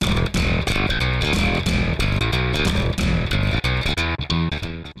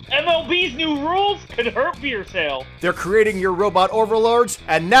these new rules could hurt beer sale. They're creating your robot overlords,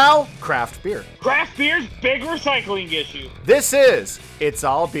 and now craft beer. Craft beer's big recycling issue. This is It's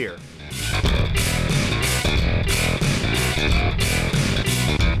All Beer.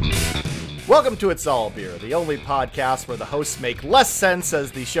 Welcome to It's All Beer, the only podcast where the hosts make less sense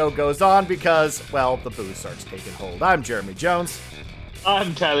as the show goes on because, well, the booze starts taking hold. I'm Jeremy Jones.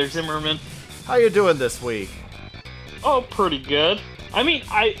 I'm Tyler Zimmerman. How you doing this week? Oh, pretty good. I mean,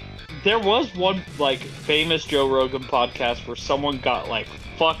 there was one, famous Joe Rogan podcast where someone got,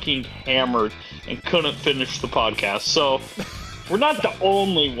 fucking hammered and couldn't finish the podcast, so we're not the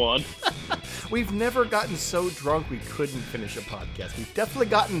only one. We've never gotten so drunk we couldn't finish a podcast. We've definitely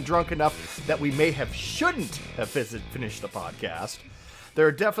gotten drunk enough that we shouldn't have finished the podcast. There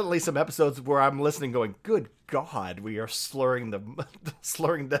are definitely some episodes where I'm listening going, good God, we are slurring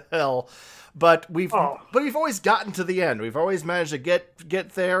the hell. But we've always gotten to the end. We've always managed to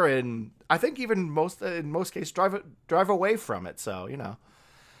get there, and I think even in most cases drive away from it. So, you know.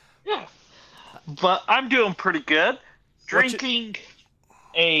 Yeah. But I'm doing pretty good. Drinking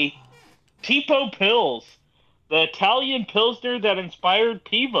a Tipo Pils, the Italian Pilsner that inspired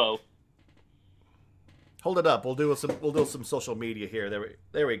Pivo. Hold it up. We'll do some social media here.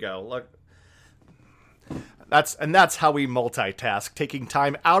 There we go. Look. That's how we multitask, taking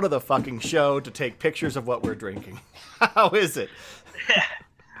time out of the fucking show to take pictures of what we're drinking. How is it?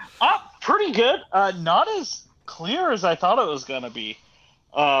 Pretty good. Not as clear as I thought it was going to be.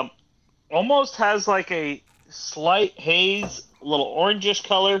 Almost has a slight haze, a little orangish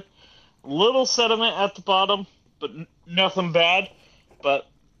color, little sediment at the bottom, but nothing bad. But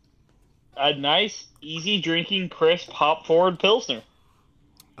a nice, easy drinking, crisp, hop forward Pilsner.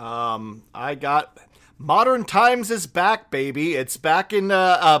 I got Modern Times is back, baby. It's back in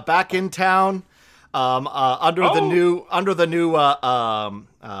town. Under the new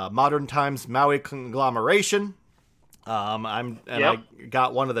Modern Times Maui conglomeration. I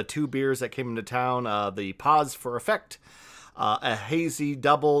got one of the two beers that came into town, the Pause for Effect, a hazy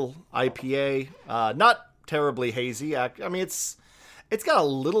double IPA, not terribly hazy. I mean, it's got a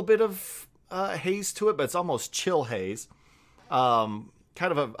little bit of haze to it, but it's almost chill haze. Kind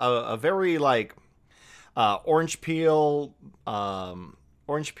of a very orange peel,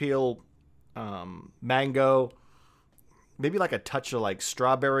 mango, maybe a touch of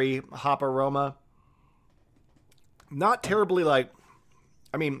strawberry hop aroma. Not terribly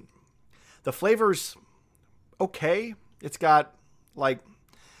I mean, the flavor's okay. It's got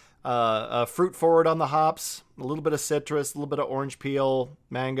a fruit forward on the hops, a little bit of citrus, a little bit of orange peel,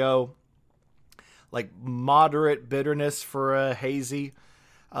 mango, moderate bitterness for a hazy.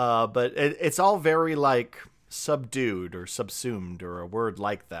 But it's all very subdued or subsumed or a word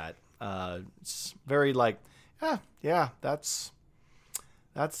like that. It's very yeah, that's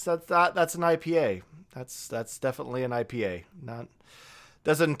an IPA. That's definitely an IPA.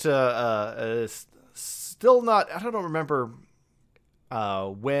 Still not. I don't remember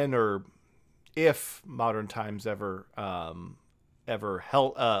when or if Modern Times ever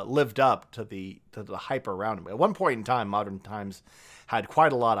lived up to the hype around it. At one point in time, Modern Times had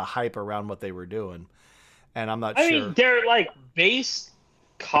quite a lot of hype around what they were doing, and I'm not sure. I mean, their base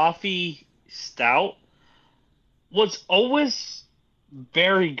coffee stout was always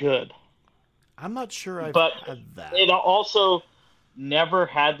very good. I'm not sure I've had that. It also never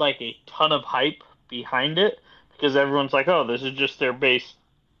had a ton of hype behind it because everyone's oh, this is just their base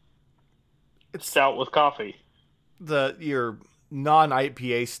stout with coffee. Your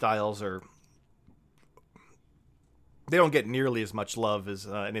non-IPA styles they don't get nearly as much love as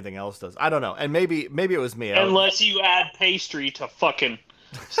anything else does. I don't know. And maybe it was me. Unless you add pastry to fucking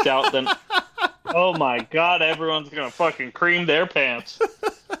stout, then oh my God, everyone's going to fucking cream their pants.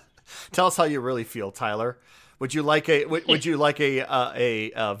 Tell us how you really feel, Tyler. Would you like a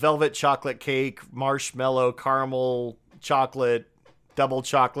velvet chocolate cake, marshmallow, caramel, chocolate, double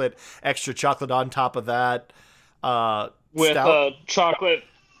chocolate, extra chocolate on top of that? With chocolate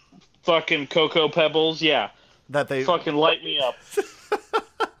fucking Cocoa Pebbles, yeah. That they fucking light me up.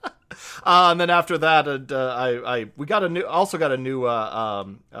 And then after that, we got a new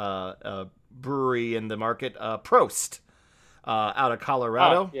brewery in the market, Prost, out of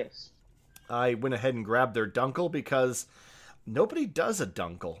Colorado. Yes. I went ahead and grabbed their Dunkel because nobody does a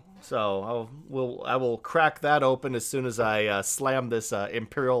Dunkel. So I will crack that open as soon as I slam this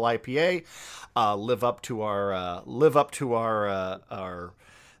Imperial IPA. Live up to our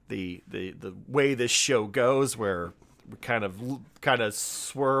the way this show goes, where we kind of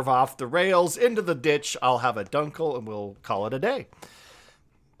swerve off the rails into the ditch. I'll have a Dunkel and we'll call it a day.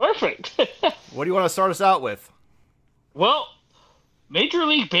 Perfect. What do you want to start us out with? Well, Major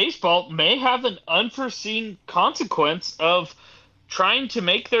League Baseball may have an unforeseen consequence of trying to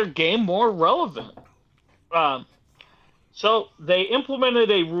make their game more relevant. Um, so they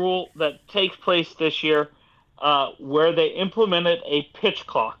implemented a rule that takes place this year where they implemented a pitch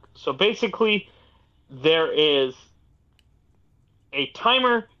clock. So basically, there is a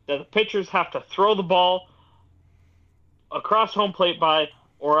timer that the pitchers have to throw the ball across home plate by,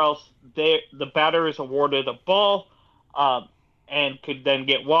 or else the batter is awarded a ball and could then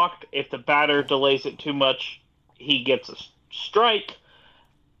get walked. If the batter delays it too much, he gets a strike.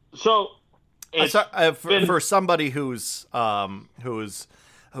 So for somebody who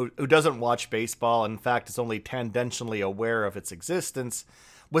doesn't watch baseball, in fact, is only tangentially aware of its existence,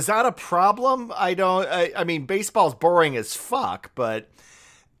 was that a problem? I mean, baseball's boring as fuck, but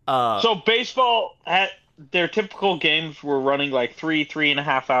so baseball their typical games were running like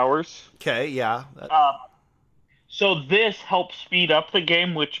 3.5 hours. Okay, yeah. So this helped speed up the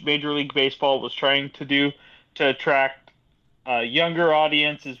game, which Major League Baseball was trying to do to attract a younger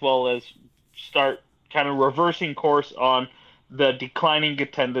audience, as well as start kind of reversing course on the declining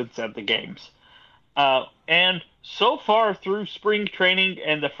attendance at the games. And so far through spring training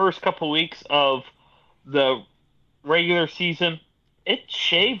and the first couple weeks of the regular season, it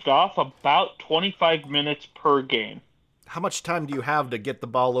shaved off about 25 minutes per game. How much time do you have to get the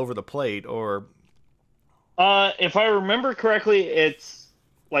ball over the plate? Or if I remember correctly, it's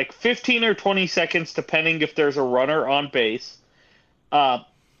like 15 or 20 seconds, depending if there's a runner on base.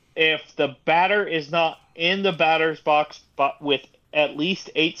 If the batter is not in the batter's box, but with at least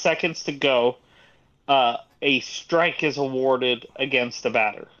 8 seconds to go, a strike is awarded against the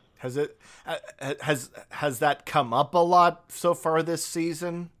batter. Has that come up a lot so far this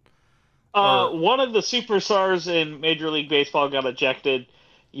season? One of the superstars in Major League Baseball got ejected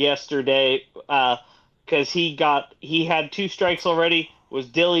yesterday because he had 2 strikes already, was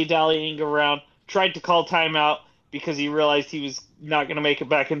dilly-dallying around, tried to call timeout because he realized he was not going to make it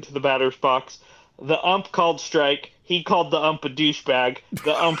back into the batter's box. The ump called strike. He called the ump a douchebag.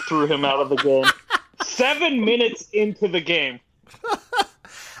 The ump threw him out of the game. 7 minutes into the game.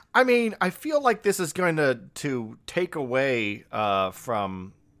 I mean, I feel like this is going to take away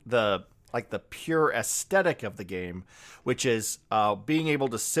from the pure aesthetic of the game, which is being able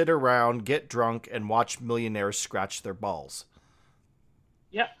to sit around, get drunk, and watch millionaires scratch their balls.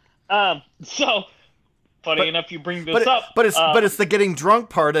 Yeah. So, funny enough, you bring this up. But it's the getting drunk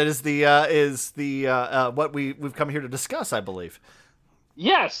part that is the what we've come here to discuss, I believe.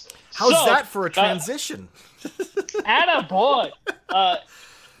 Yes. How's that for a transition? Attaboy.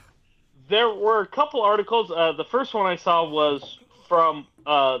 There were a couple articles. The first one I saw was from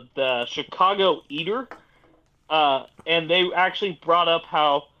the Chicago Eater, and they actually brought up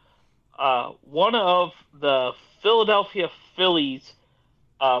how one of the Philadelphia Phillies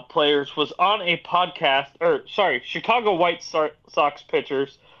players was on a podcast, Chicago White Sox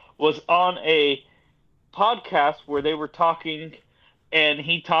pitchers was on a podcast where they were talking, and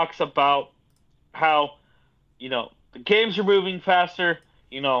he talks about how, the games are moving faster,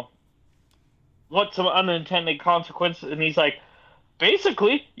 what some unintended consequences, and he's like,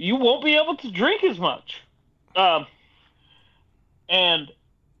 basically, you won't be able to drink as much. And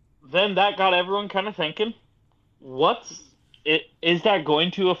then that got everyone kind of thinking, is that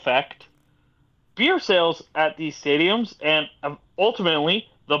going to affect beer sales at these stadiums? And ultimately,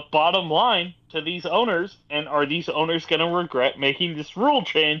 the bottom line to these owners, and are these owners going to regret making this rule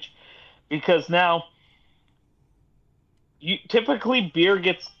change? Because now, typically beer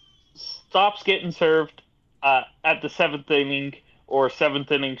stops getting served at the 7th inning or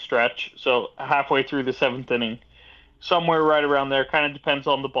 7th inning stretch, so halfway through the 7th inning, somewhere right around there, kind of depends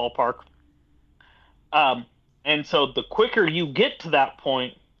on the ballpark. And so the quicker you get to that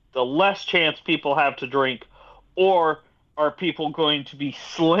point, the less chance people have to drink, or are people going to be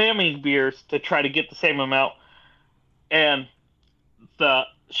slamming beers to try to get the same amount? And the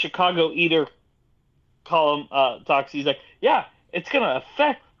Chicago Eater column talks, he's like, yeah, it's going to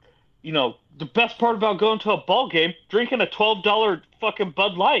affect, the best part about going to a ball game, drinking a $12 fucking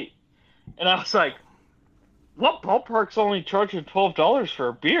Bud Light. And I was like, what ballpark's only charging $12 for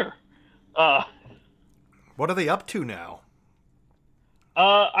a beer? What are they up to now?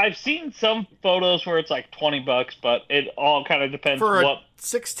 I've seen some photos where it's like $20, but it all kind of depends for what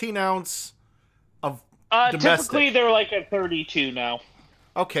 16 ounce of domestic. Typically they're like at 32 now.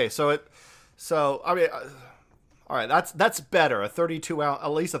 Okay, so I mean, all right, that's better. A 32 ounce,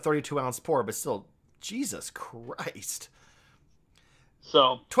 at least a 32 ounce pour, but still, Jesus Christ.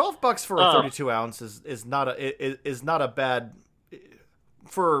 So $12 for a 32 ounce is not a bad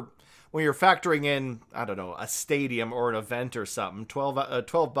for when you're factoring in, I don't know, a stadium or an event or something,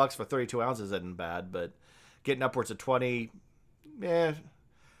 $12 for 32 ounces isn't bad, but getting upwards of 20, yeah.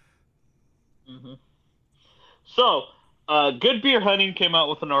 Mm-hmm. So, Good Beer Hunting came out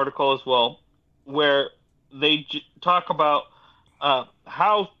with an article as well, where they talk about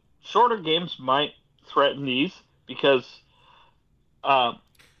how shorter games might threaten these because, uh,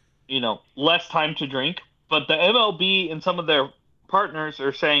 less time to drink. But the MLB and some of their partners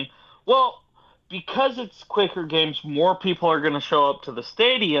are saying, well, because it's quicker games, more people are going to show up to the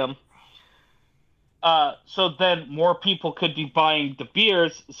stadium. So then more people could be buying the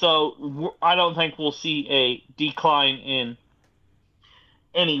beers. So I don't think we'll see a decline in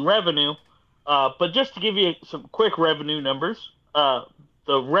any revenue. But just to give you some quick revenue numbers,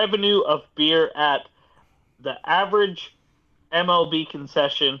 the revenue of beer at the average MLB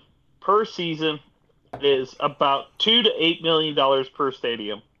concession per season is about $2 to $8 million per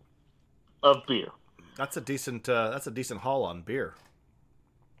stadium of beer. That's a decent haul on beer.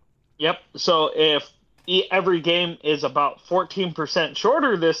 Yep. So if every game is about 14%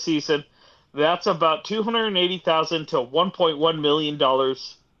 shorter this season, that's about $280,000 to $1.1 million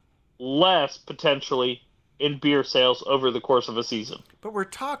less potentially in beer sales over the course of a season. But we're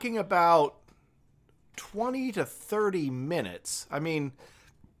talking about 20 to 30 minutes. I mean,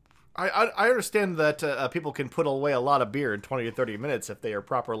 I understand that people can put away a lot of beer in 20 to 30 minutes if they are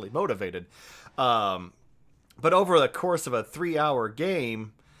properly motivated. But over the course of a 3-hour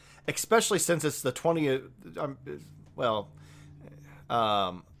game, especially since it's the 20,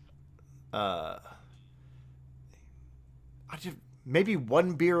 maybe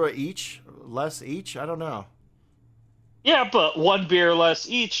one beer each, less each. I don't know. Yeah, but one beer less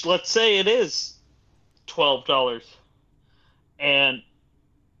each. Let's say it is $12, and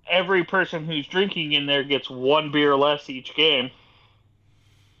every person who's drinking in there gets one beer less each game.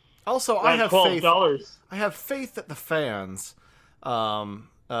 Also, I have $12. I have faith that the fans can.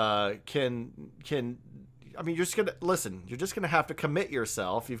 I mean, you're just gonna have to commit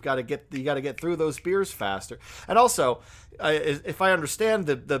yourself. You got to get through those beers faster. And also, if I understand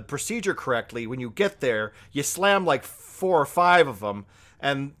the procedure correctly, when you get there, you slam like 4 or 5 of them,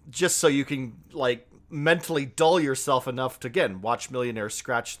 and just so you can like mentally dull yourself enough to again watch millionaires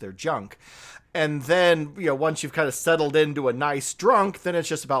scratch their junk. And then, once you've kind of settled into a nice drunk, then it's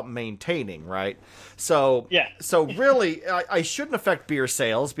just about maintaining, right? So, yeah. So really, I shouldn't affect beer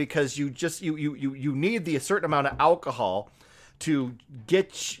sales because you need the certain amount of alcohol to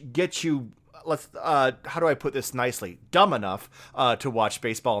get you. How do I put this nicely? Dumb enough to watch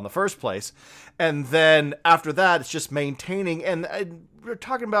baseball in the first place, and then after that, it's just maintaining. And we're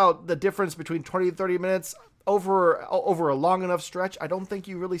talking about the difference between 20 and 30 minutes. Over a long enough stretch, I don't think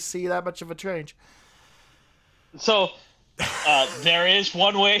you really see that much of a change. So, there is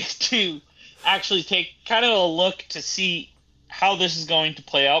one way to actually take kind of a look to see how this is going to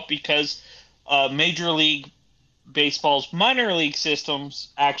play out because Major League Baseball's minor league systems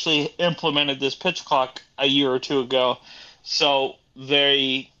actually implemented this pitch clock a year or two ago. So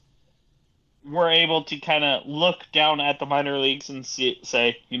they were able to kind of look down at the minor leagues and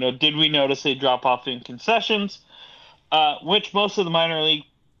say, did we notice a drop-off in concessions? Which most of the minor league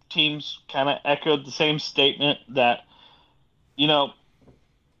teams kind of echoed the same statement that, a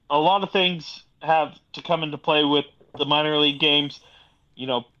lot of things have to come into play with the minor league games,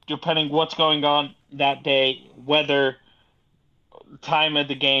 depending what's going on that day, weather, time of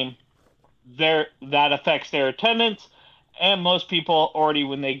the game, that affects their attendance. And most people already,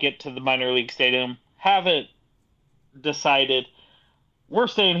 when they get to the minor league stadium, have it decided, we're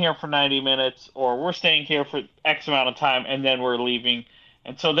staying here for 90 minutes or we're staying here for X amount of time and then we're leaving.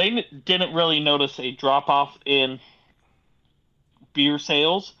 And so they didn't really notice a drop-off in beer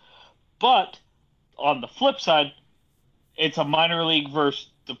sales. But on the flip side, it's a minor league versus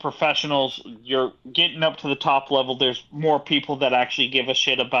the professionals. You're getting up to the top level. There's more people that actually give a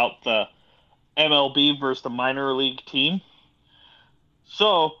shit about the MLB versus the minor league team.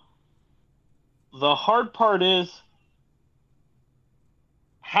 So the hard part is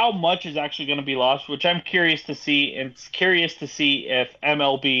how much is actually going to be lost, which I'm curious to see. And it's curious to see if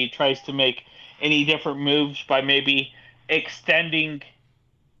MLB tries to make any different moves by maybe extending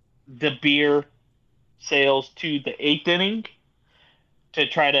the beer sales to the 8th inning to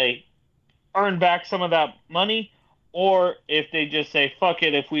try to earn back some of that money, or if they just say, fuck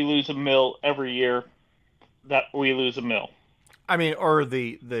it, if we lose $1 million every year, that we lose $1 million. I mean, or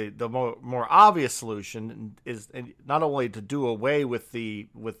the more obvious solution is not only to do away with the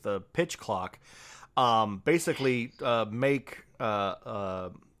pitch clock, basically make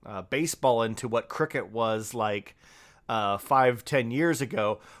baseball into what cricket was like 5-10 years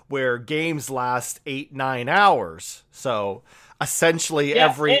ago, where games last 8-9 hours. So essentially,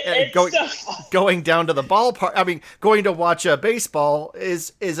 going down to the ballpark. I mean, going to watch a baseball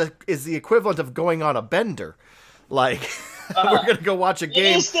is the equivalent of going on a bender. Like, we're gonna go watch a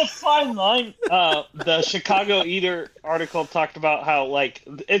game. It's the fine line. The Chicago Eater article talked about how, like,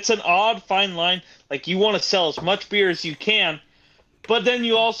 it's an odd fine line. Like, you want to sell as much beer as you can, but then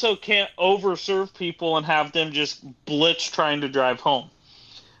you also can't overserve people and have them just blitz trying to drive home.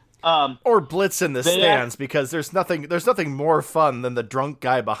 Or blitz in the stands, because there's nothing more fun than the drunk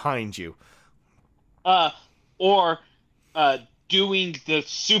guy behind you. Or doing the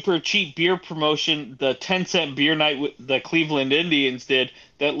super cheap beer promotion, the 10-cent beer night the Cleveland Indians did,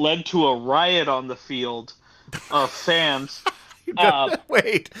 that led to a riot on the field of fans.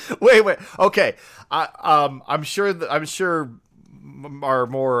 Wait. Okay, I'm sure our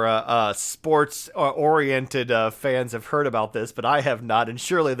more sports oriented fans have heard about this, but I have not, and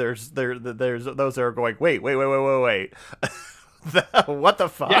surely there's those that are going, wait. What the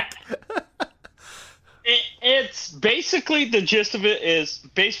fuck? Yeah. It's basically, the gist of it is,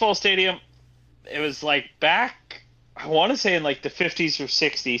 baseball stadium, it was like back, I want to say in like the 50s or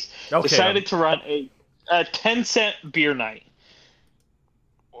 60s, decided to run a 10-cent beer night.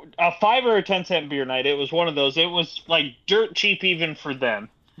 A 5 or a 10-cent beer night. It was one of those. It was like dirt cheap even for them.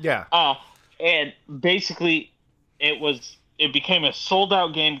 Yeah. And basically it became a sold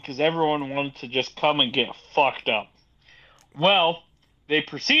out game because everyone wanted to just come and get fucked up. Well, they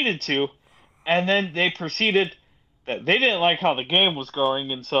proceeded to, and then they proceeded that they didn't like how the game was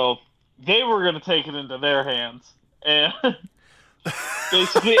going, and so they were going to take it into their hands. And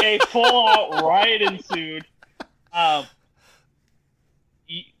basically a full-out riot ensued.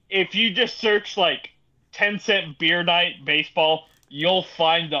 If you just search, like, 10-cent beer night baseball, you'll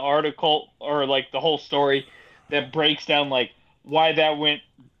find the article or, like, the whole story that breaks down, like, why that went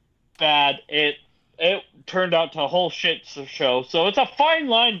bad. It turned out to a whole shit show. So it's a fine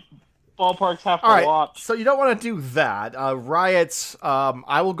line ballparks have to watch. So you don't want to do that. Riots,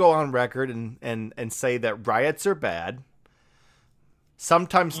 I will go on record and say that riots are bad.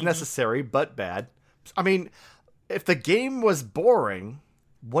 Sometimes necessary, but bad. I mean, if the game was boring,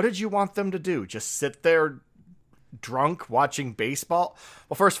 what did you want them to do? Just sit there drunk watching baseball?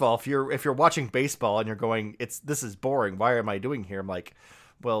 Well, first of all, if you're watching baseball and you're going, this is boring, why am I doing here? I'm like,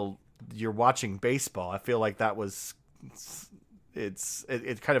 well, you're watching baseball. I feel like that was it's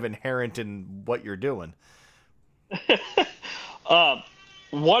kind of inherent in what you're doing.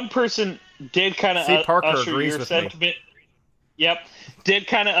 One person did kind of usher your sentiment. Me. Yep, did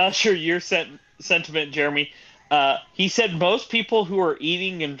kind of usher your sentiment, Jeremy. He said most people who are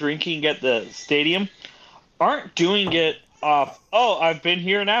eating and drinking at the stadium aren't doing it off, I've been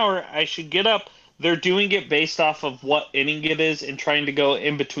here an hour, I should get up. They're doing it based off of what inning it is and trying to go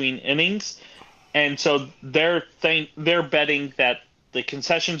in between innings. And so they're betting that the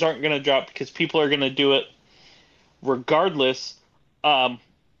concessions aren't going to drop because people are going to do it regardless. That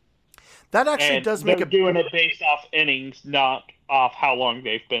actually does make doing it based off innings, not off how long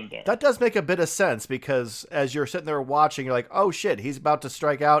they've been there. That does make a bit of sense, because as you're sitting there watching, you're like, oh shit, he's about to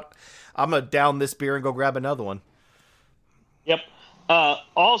strike out. I'm going to down this beer and go grab another one. Yep.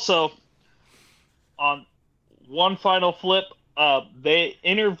 Also, on one final flip, they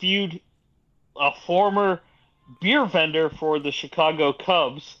interviewed a former beer vendor for the Chicago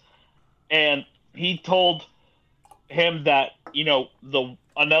Cubs, and he told him that,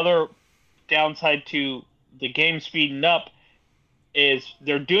 another downside to the game speeding up is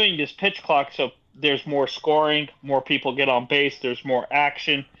they're doing this pitch clock, so there's more scoring, more people get on base, there's more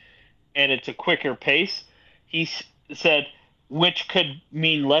action, and it's a quicker pace. He said, which could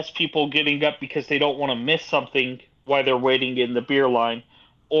mean less people getting up because they don't want to miss something while they're waiting in the beer line.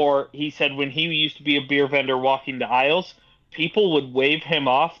 Or he said when he used to be a beer vendor walking the aisles, people would wave him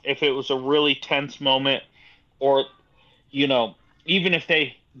off if it was a really tense moment, or, even if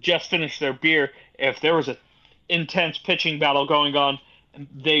they just finished their beer, if there was a intense pitching battle going on, and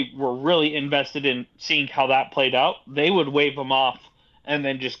they were really invested in seeing how that played out, they would wave him off and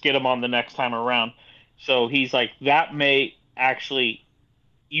then just get him on the next time around. So he's like, that may actually,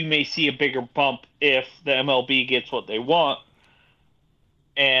 you may see a bigger bump if the MLB gets what they want,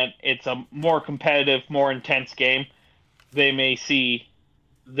 and it's a more competitive, more intense game. They may see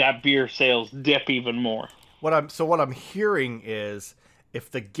that beer sales dip even more. What I'm hearing is, if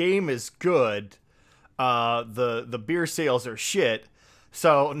the game is good, the beer sales are shit.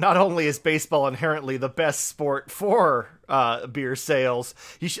 So not only is baseball inherently the best sport for beer sales.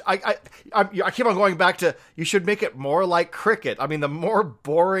 You should, I keep on going back to, you should make it more like cricket. I mean, the more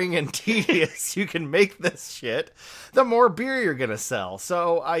boring and tedious you can make this shit, the more beer you're gonna sell.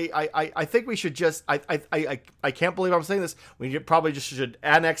 So I think we should just, I can't believe I'm saying this. We probably just should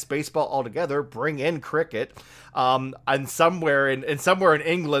annex baseball altogether, bring in cricket. And somewhere in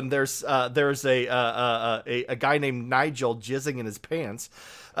England, there's a guy named Nigel jizzing in his pants.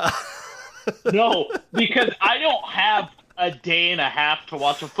 No, because I don't have a day and a half to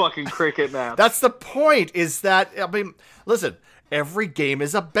watch a fucking cricket match. That's the point, is that, I mean, listen, every game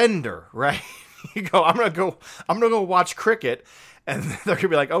is a bender, right? You go, I'm gonna go watch cricket, and they're gonna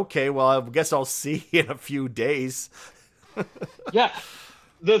be like, okay, well, I guess I'll see you in a few days. Yeah.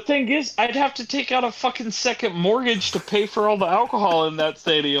 The thing is, I'd have to take out a fucking second mortgage to pay for all the alcohol in that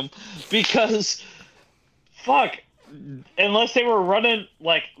stadium, because, fuck, unless they were running,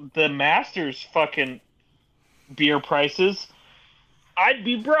 like, the Masters fucking beer prices, I'd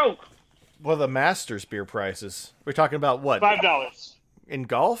be broke. Well, the Masters beer prices. We're talking about what? $5. In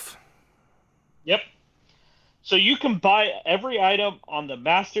golf? Yep. So you can buy every item on the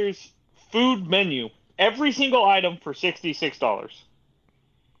Masters food menu, every single item, for $66.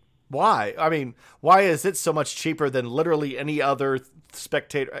 Why? I mean, why is it so much cheaper than literally any other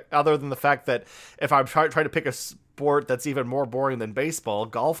spectator, other than the fact that if I'm trying to pick a sport that's even more boring than baseball,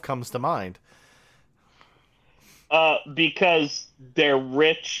 golf comes to mind? Because they're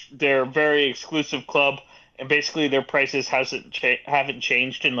rich, they're a very exclusive club, and basically their prices haven't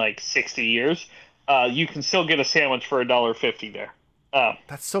changed in like 60 years. You can still get a sandwich for $1.50 there.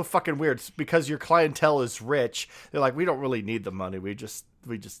 That's so fucking weird. It's because your clientele is rich. They're like, we don't really need the money. We just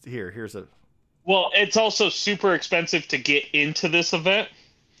here's a. Well, it's also super expensive to get into this event,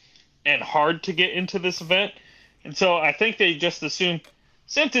 and hard to get into this event, and so I think they just assume,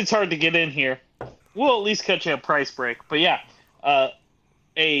 since it's hard to get in here, we'll at least catch you a price break. But yeah,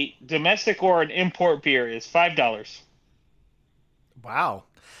 a domestic or an import beer is $5. Wow,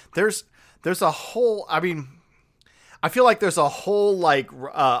 there's a whole. I mean, I feel like there's a whole like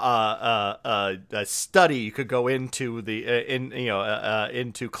a study you could go into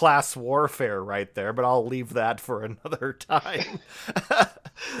into class warfare right there, but I'll leave that for another time.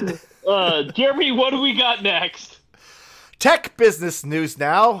 Jeremy, what do we got next? Tech business news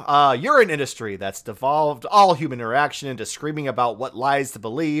now. You're an industry that's devolved all human interaction into screaming about what lies to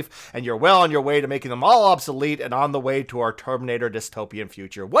believe, and you're well on your way to making them all obsolete and on the way to our Terminator dystopian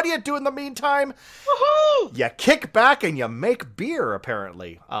future. What do you do in the meantime? Woohoo! You kick back and you make beer,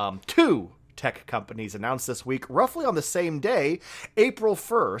 apparently. Two tech companies announced this week, roughly on the same day, April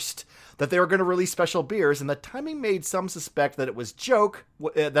 1st, that they were going to release special beers, and the timing made some suspect that it was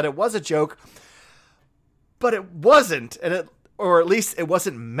a joke, but it wasn't, or at least it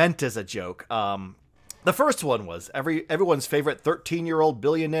wasn't meant as a joke. The first one was everyone's favorite 13-year-old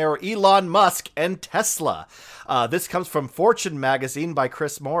billionaire Elon Musk and Tesla. This comes from Fortune magazine by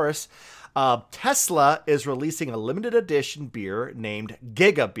Chris Morris. Tesla is releasing a limited edition beer named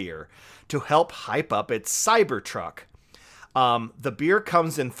Giga Beer to help hype up its Cybertruck. The beer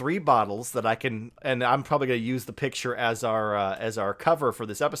comes in 3 bottles that and I'm probably going to use the picture as our cover for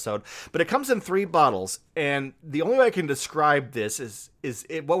this episode, but it comes in 3 bottles, and the only way I can describe this is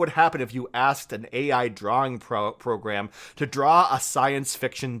what would happen if you asked an AI drawing program to draw a science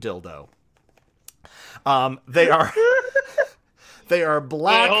fiction dildo. They are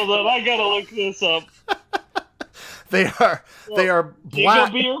black. Wait, hold on, I gotta look this up. They are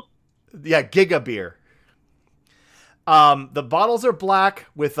black. Giga beer? Yeah, Giga Beer. The bottles are black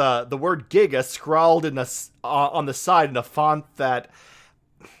with the word Giga scrawled on the side in a font that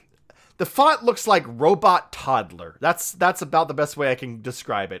the font looks like Robot Toddler. That's about the best way I can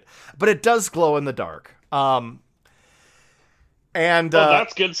describe it. But it does glow in the dark.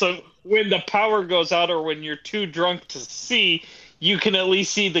 That's good. So when the power goes out or when you're too drunk to see, you can at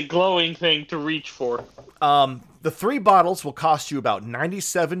least see the glowing thing to reach for. The 3 bottles will cost you about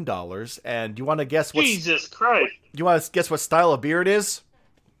 $97, and you want to guess what? Jesus Christ! You want to guess what style of beer it is?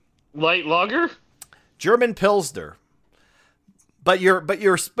 Light lager? German Pilsner. But you're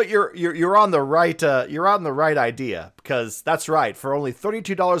on the right idea, because that's right. For only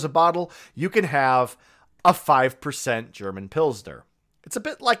 $32 a bottle, you can have a 5% German Pilsner. It's a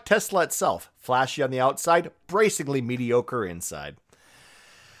bit like Tesla itself, flashy on the outside, bracingly mediocre inside.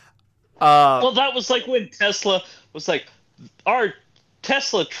 Well, that was like when Tesla was like, our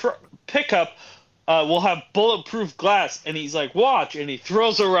Tesla pickup will have bulletproof glass, and he's like, watch, and he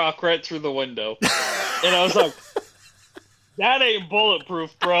throws a rock right through the window. And I was like, that ain't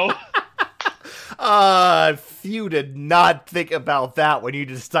bulletproof, bro. You did not think about that when you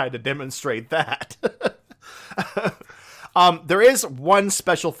decided to demonstrate that. There is one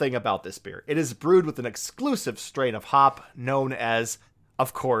special thing about this beer. It is brewed with an exclusive strain of hop known as,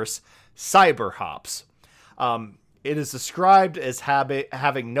 of course, cyber hops. It is described as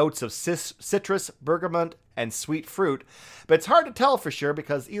having notes of citrus, bergamot, and sweet fruit, but it's hard to tell for sure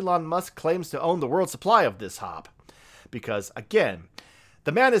because Elon Musk claims to own the world's supply of this hop. Because, again,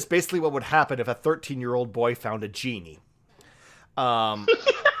 the man is basically what would happen if a 13-year-old boy found a genie. For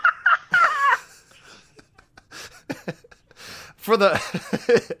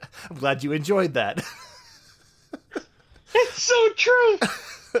the... I'm glad you enjoyed that. It's so true!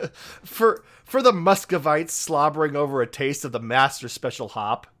 For the Muscovites slobbering over a taste of the master special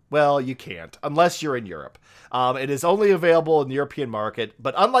hop, well, you can't, unless you're in Europe. It is only available in the European market,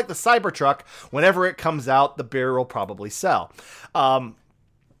 but unlike the Cybertruck, whenever it comes out, the beer will probably sell.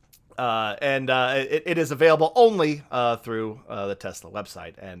 It is available only through the Tesla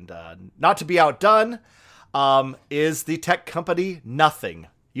website. And not to be outdone is the tech company Nothing.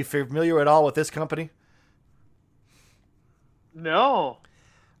 You familiar at all with this company? No.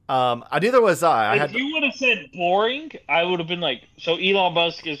 Neither was I. If you would have said boring, I would have been like, so Elon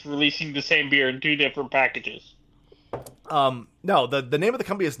Musk is releasing the same beer in 2 different packages. No, the name of the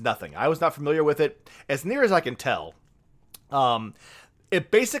company is Nothing. I was not familiar with it. As near as I can tell, it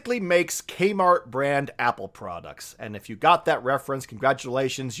basically makes Kmart brand Apple products. And if you got that reference,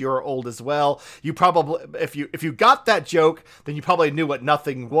 congratulations, you're old as well. You probably, if you got that joke, then you probably knew what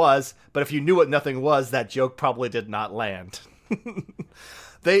Nothing was. But if you knew what Nothing was, that joke probably did not land.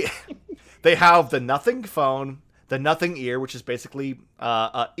 They have the Nothing phone, the Nothing ear, which is basically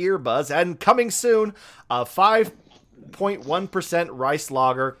earbuds, and coming soon, a 5.1% rice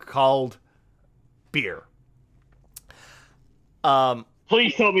lager called beer.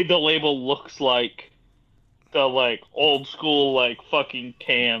 Please tell me the label looks like the old school fucking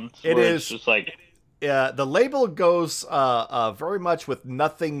cans. It where is it's just like. The label goes very much with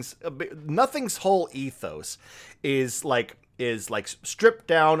Nothing's whole ethos is stripped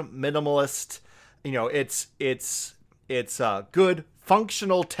down minimalist. You know, it's good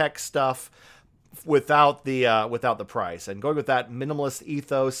functional tech stuff without the price, and going with that minimalist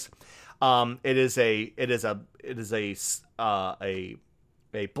ethos. It is a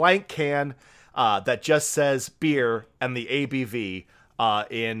blank can that just says beer and the ABV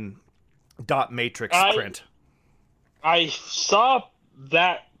in dot matrix print. I saw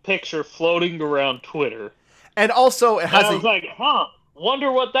that picture floating around Twitter. And also, it has. I was like,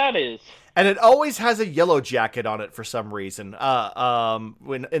 wonder what that is. And it always has a yellow jacket on it for some reason.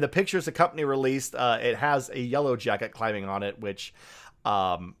 When in the pictures the company released, it has a yellow jacket climbing on it, which,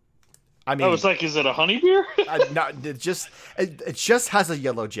 I mean, I was like, is it a honey beer? No, it just has a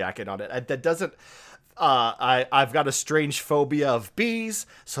yellow jacket on it. That doesn't. I've got a strange phobia of bees,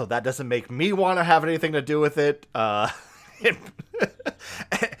 so that doesn't make me want to have anything to do with it.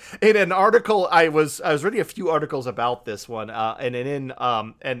 In an article, I was reading a few articles about this one, and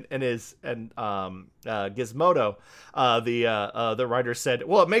Gizmodo, the writer said,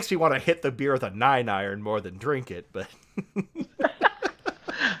 "Well, it makes me want to hit the beer with a 9-iron more than drink it." But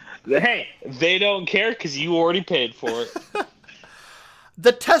hey, they don't care because you already paid for it.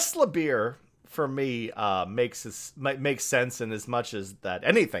 The Tesla beer, for me, makes sense in as much as that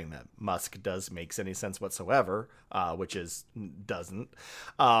anything that Musk does makes any sense whatsoever, which doesn't.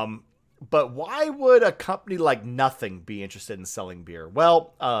 But why would a company like Nothing be interested in selling beer?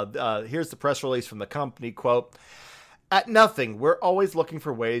 Well, here's the press release from the company, quote, "At Nothing, we're always looking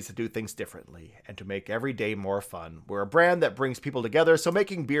for ways to do things differently and to make every day more fun. We're a brand that brings people together, so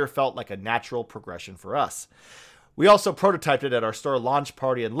making beer felt like a natural progression for us. We also prototyped it at our store launch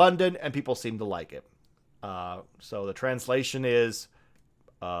party in London, and people seemed to like it." So the translation is,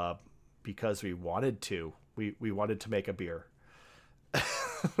 because we wanted to. We wanted to make a beer.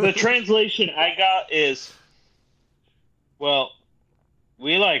 The translation I got is, well,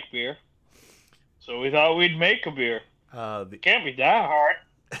 we like beer, so we thought we'd make a beer. Can't be that hard,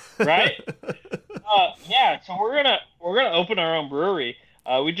 right? Yeah. So we're gonna open our own brewery.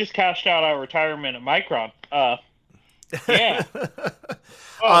 We just cashed out our retirement at Micron. Yeah.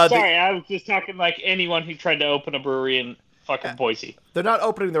 Sorry, I was just talking like anyone who tried to open a brewery in fucking Boise. They're not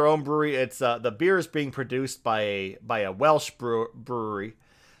opening their own brewery. It's the beer is being produced by a Welsh brewery.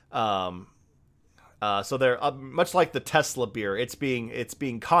 So they're much like the Tesla beer. It's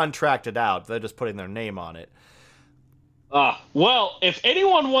being contracted out. They're just putting their name on it. Well, if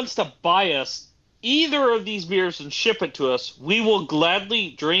anyone wants to buy us either of these beers and ship it to us, we will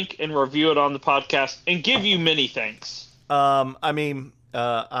gladly drink and review it on the podcast and give you many thanks. I mean,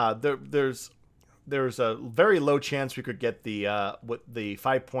 there's there's a very low chance we could get the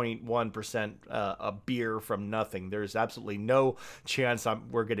 5.1% a beer from nothing. There's absolutely no chance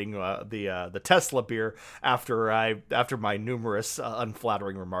we're getting the Tesla beer after my numerous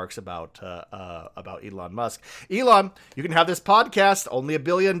unflattering remarks about Elon Musk. Elon, you can have this podcast, only $1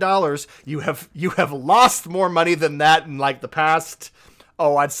 billion. You have lost more money than that in like the past,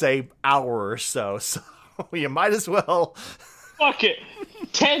 I'd say hour or so. So you might as well. Fuck it.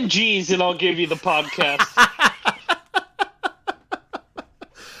 10 G's and I'll give you the podcast.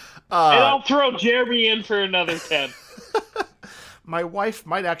 And I'll throw Jeremy in for another 10. My wife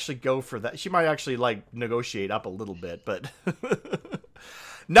might actually go for that. She might actually like negotiate up a little bit, but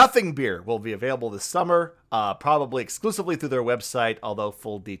Nothing beer will be available this summer, probably exclusively through their website, although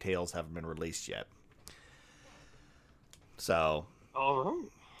full details haven't been released yet. So, all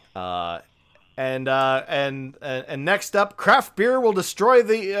right. And next up, craft beer will destroy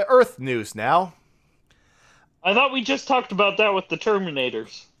the Earth news now. I thought we just talked about that with the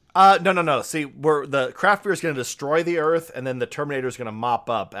Terminators. No. See, the craft beer is going to destroy the Earth, and then the Terminator is going to mop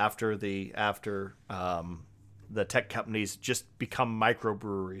up after the tech companies just become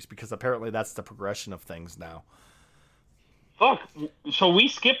microbreweries, because apparently that's the progression of things now. Fuck. So we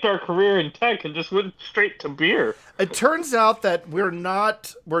skipped our career in tech and just went straight to beer. It turns out that we're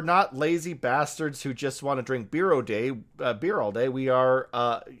not lazy bastards who just want to drink beer all day. We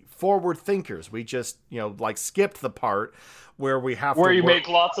are forward thinkers. We just skipped the part where we have where to you work. Make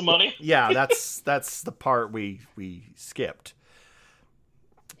lots of money. Yeah, that's the part we skipped.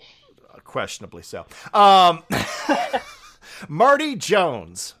 Questionably so. Marty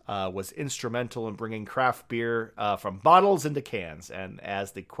Jones was instrumental in bringing craft beer from bottles into cans, and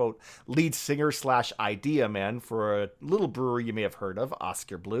as the, quote, lead singer / idea man for a little brewery you may have heard of,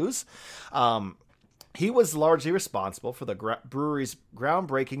 Oscar Blues, he was largely responsible for the brewery's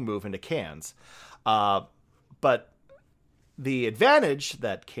groundbreaking move into cans. But the advantage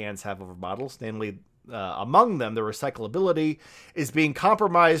that cans have over bottles, namely among them, the recyclability, is being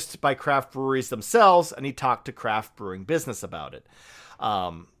compromised by craft breweries themselves, and he talked to craft brewing business about it.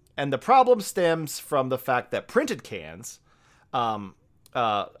 And the problem stems from the fact that printed cans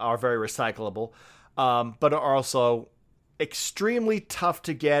are very recyclable, but are also extremely tough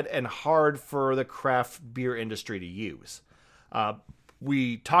to get and hard for the craft beer industry to use.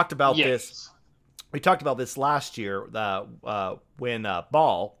 We talked about this. We talked about this last year when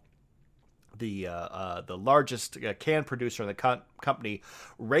Ball, the largest can producer in the company,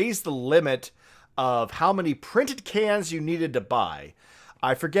 raised the limit of how many printed cans you needed to buy.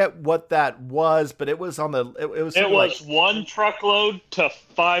 I forget what that was, but it was on the. It was 1 truckload to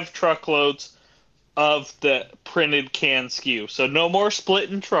 5 truckloads of the printed can SKU. So no more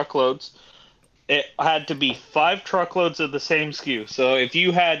splitting truckloads. It had to be 5 truckloads of the same SKU. So if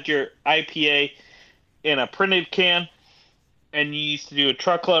you had your IPA in a printed can, and you used to do a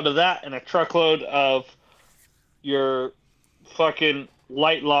truckload of that and a truckload of your fucking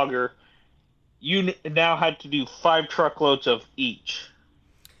light lager, you now had to do 5 truckloads of each.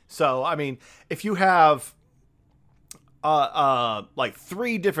 So, I mean, if you have like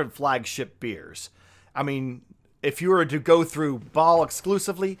 3 different flagship beers, I mean, if you were to go through Ball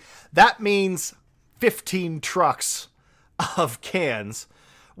exclusively, that means 15 trucks of cans.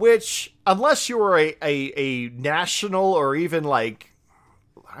 Which, unless you were a national or even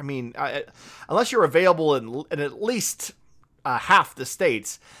unless you're available in at least half the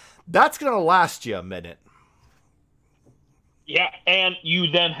states, that's going to last you a minute. Yeah, and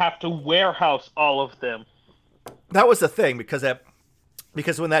you then have to warehouse all of them. That was the thing, because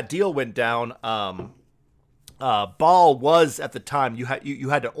when that deal went down, Ball was at the time you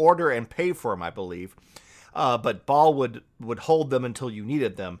had to order and pay for them, I believe. But Ball would hold them until you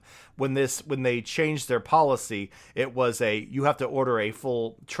needed them. When they changed their policy, it was you have to order a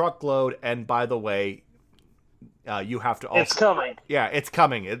full truckload, and by the way, you have to also. It's coming. Yeah, it's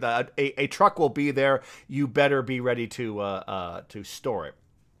coming. A truck will be there. You better be ready to store it.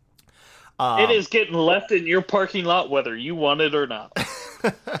 It is getting left in your parking lot whether you want it or not.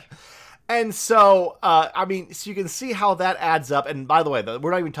 And so, so you can see how that adds up. And by the way,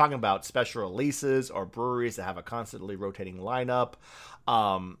 we're not even talking about special releases or breweries that have a constantly rotating lineup.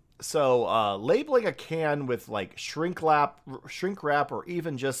 So labeling a can with like shrink wrap, or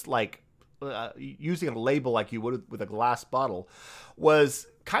even just like using a label like you would with a glass bottle was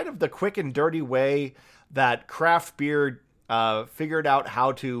kind of the quick and dirty way that craft beer figured out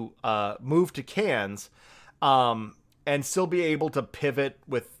how to move to cans. and still be able to pivot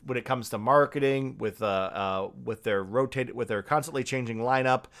with when it comes to marketing, with their constantly changing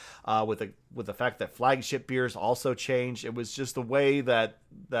lineup, with the fact that flagship beers also changed. It was just the way that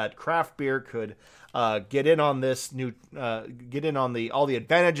craft beer could get in on this new get in on all the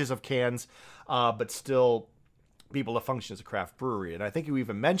advantages of cans, but still be able to function as a craft brewery. And I think you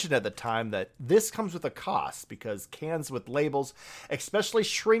even mentioned at the time that this comes with a cost, because cans with labels, especially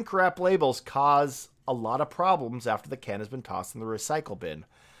shrink wrap labels, cause a lot of problems after the can has been tossed in the recycle bin.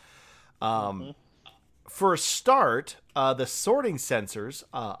 For a start, the sorting sensors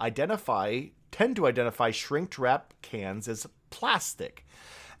tend to identify shrink wrap cans as plastic.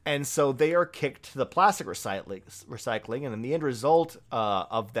 And so they are kicked to the plastic recycling, and then the end result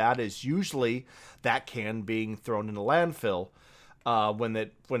of that is usually that can being thrown in a landfill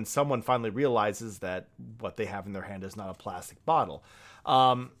when someone finally realizes that what they have in their hand is not a plastic bottle.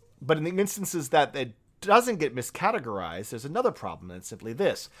 But in the instances that it doesn't get miscategorized, there's another problem, and it's simply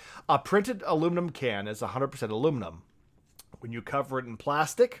this. A printed aluminum can is 100% aluminum. When you cover it in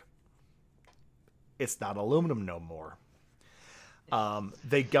plastic, it's not aluminum no more.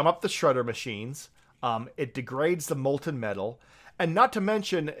 They gum up the shredder machines. It degrades the molten metal. And not to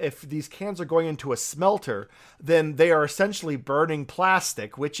mention, if these cans are going into a smelter, then they are essentially burning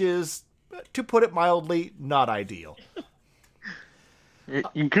plastic, which is, to put it mildly, not ideal.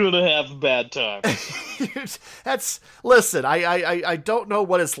 You're gonna have a bad time. Listen, I don't know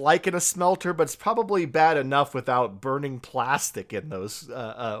what it's like in a smelter, but it's probably bad enough without burning plastic in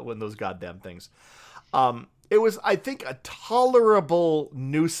those goddamn things. It was, I think, a tolerable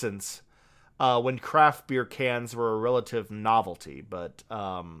nuisance when craft beer cans were a relative novelty. But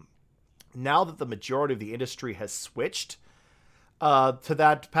now that the majority of the industry has switched to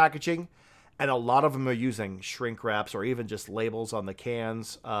that packaging, and a lot of them are using shrink wraps or even just labels on the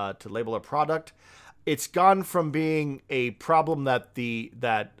cans to label a product, it's gone from being a problem that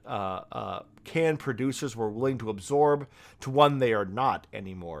can producers were willing to absorb to one they are not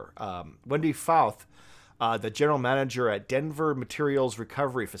anymore. Wendy Fouth, the general manager at Denver Materials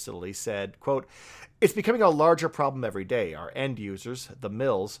Recovery Facility, said, quote, "It's becoming a larger problem every day. Our end users, the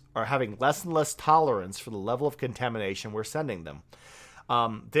mills, are having less and less tolerance for the level of contamination we're sending them.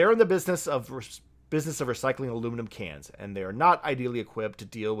 They're in the business of recycling aluminum cans, and they are not ideally equipped to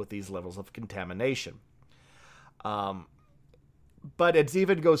deal with these levels of contamination." But it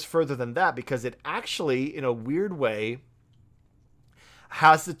even goes further than that, because it actually, in a weird way,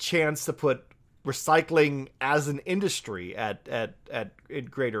 has the chance to put recycling as an industry at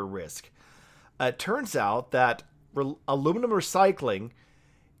greater risk. It turns out that aluminum recycling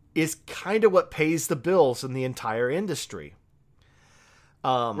is kind of what pays the bills in the entire industry.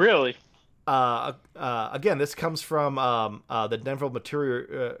 Really? Again, this comes from the Denver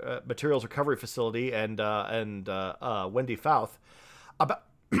Materials Recovery Facility and Wendy Fouth. About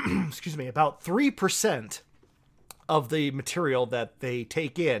about 3% of the material that they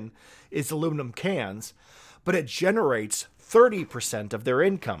take in is aluminum cans, but it generates 30% of their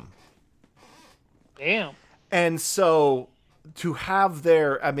income. Damn. And so to have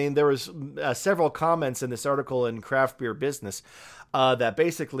there was several comments in this article in Craft Beer Business that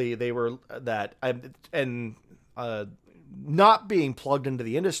basically they were not being plugged into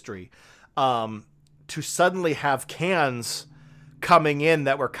the industry, to suddenly have cans coming in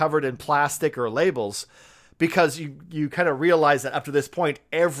that were covered in plastic or labels, because you kind of realize that up to this point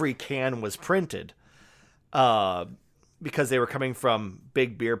every can was printed, because they were coming from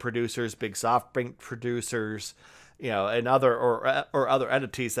big beer producers, big soft drink producers, and other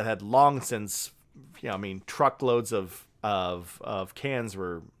entities that had long since, truckloads of cans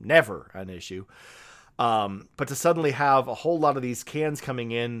were never an issue. But to suddenly have a whole lot of these cans coming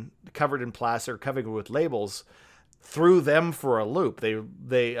in covered in plastic or covered with labels threw them for a loop. They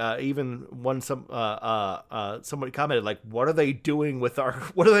even somebody commented, like, what are they doing with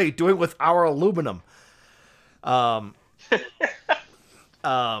our aluminum?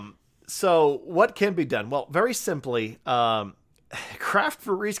 So what can be done? Well, very simply, craft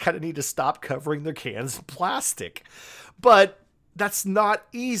breweries kind of need to stop covering their cans in plastic. But that's not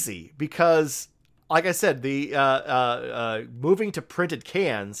easy, because, like I said, the moving to printed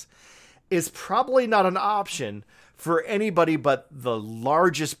cans is probably not an option for anybody but the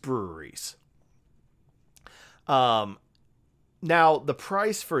largest breweries. Now, the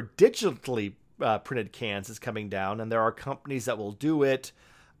price for digitally printed cans is coming down, and there are companies that will do it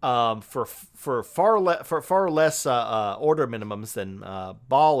for far less order minimums than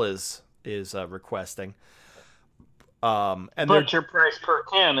Ball is requesting. But your price per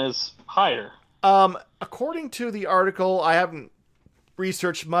can is higher. According to the article, I haven't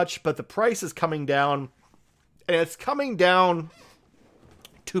researched much, but the price is coming down it's coming down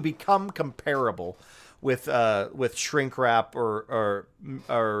to become comparable with shrink wrap or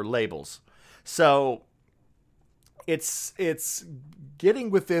labels. So it's getting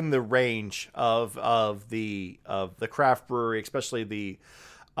within the range of the craft brewery, especially the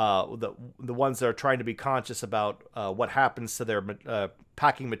ones that are trying to be conscious about what happens to their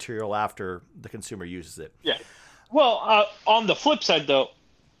packing material after the consumer uses it. Yeah. Well, on the flip side, though,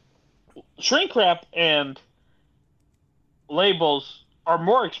 shrink wrap and labels are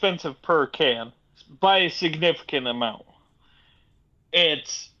more expensive per can by a significant amount. The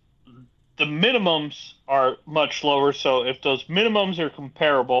minimums are much lower, so if those minimums are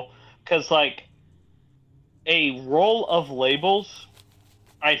comparable, because like a roll of labels,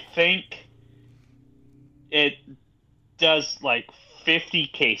 I think it does like 50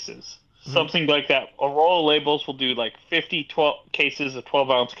 cases, something like that. A roll of labels will do like 12 cases of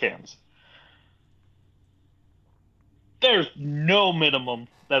 12-ounce cans. There's no minimum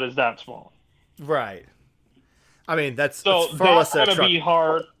that is that small. Right. I mean, that's far less than a truck. That's going to be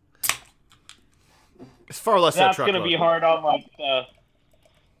hard. It's far less than a truck. That's going to be hard on like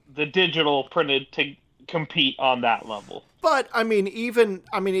the digital printed to compete on that level. But even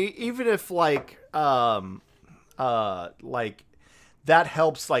if like that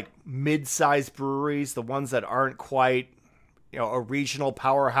helps like mid-sized breweries, the ones that aren't quite, a regional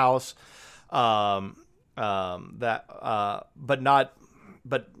powerhouse, but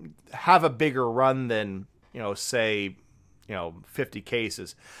have a bigger run than, say, 50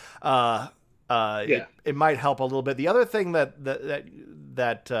 cases. It might help a little bit. The other thing that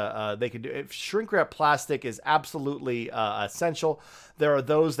they can do, if shrink wrap plastic is absolutely essential, there are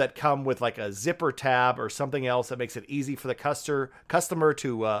those that come with like a zipper tab or something else that makes it easy for the customer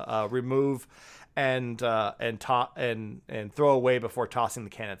to remove and throw away before tossing the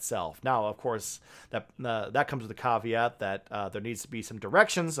can itself. Now, of course, that comes with a caveat that there needs to be some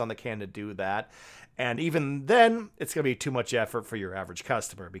directions on the can to do that. And even then, it's going to be too much effort for your average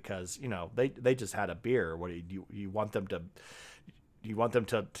customer because, they just had a beer. What do you want them to? You want them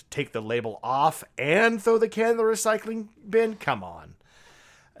to take the label off and throw the can in the recycling bin? Come on.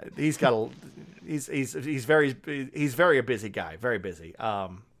 He's very a busy guy, very busy.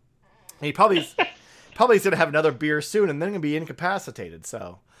 He probably going to have another beer soon and then going to be incapacitated.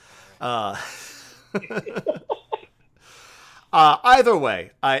 So, either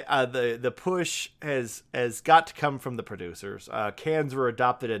way, the push has got to come from the producers. Cans were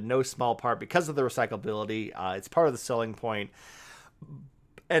adopted in no small part because of the recyclability. It's part of the selling point.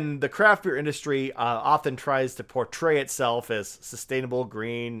 And the craft beer industry often tries to portray itself as sustainable,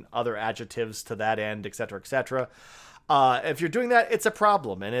 green, other adjectives to that end, et cetera, et cetera. If you're doing that, it's a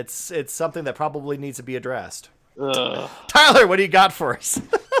problem, and it's something that probably needs to be addressed. Tyler, what do you got for us?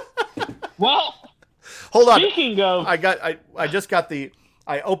 Well, hold on. Speaking of, I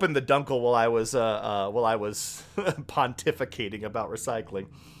opened the Dunkel while I was pontificating about recycling.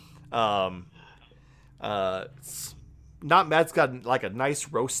 Not Matt's got like a nice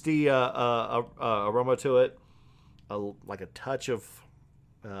roasty aroma to it, like a touch of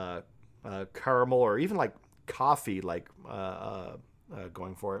caramel or even like coffee, like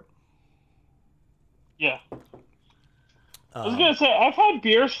going for it. Yeah. I was gonna say I've had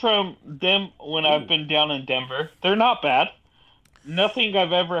beers from them when I've been down in Denver. They're not bad. Nothing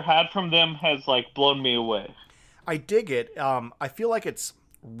I've ever had from them has like blown me away. I dig it. I feel like it's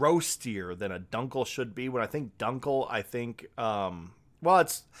roastier than a Dunkel should be. When I think Dunkel, I think I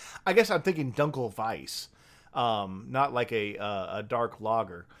guess I'm thinking Dunkel Weiss, not like a dark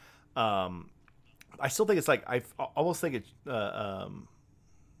lager. I still think it's like I almost think it's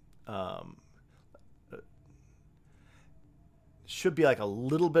should be like a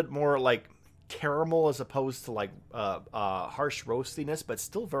little bit more like caramel as opposed to like harsh roastiness, but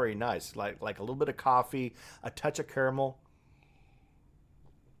still very nice. Like a little bit of coffee, a touch of caramel.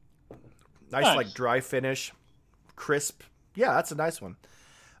 Nice, like dry finish, crisp. Yeah, that's a nice one.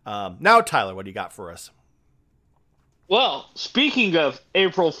 Now, Tyler, what do you got for us? Well, speaking of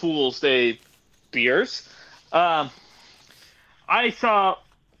April Fool's Day beers, I saw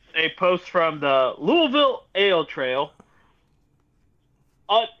a post from the Louisville Ale Trail.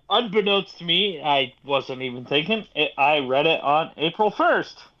 Unbeknownst to me, I wasn't even thinking. I read it on April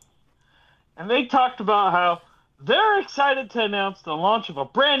 1st. And they talked about how they're excited to announce the launch of a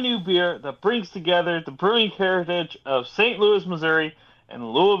brand new beer that brings together the brewing heritage of St. Louis, Missouri,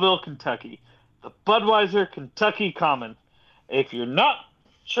 and Louisville, Kentucky. The Budweiser Kentucky Common. If you're not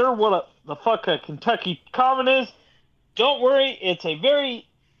sure what the fuck a Kentucky Common is, don't worry. It's a very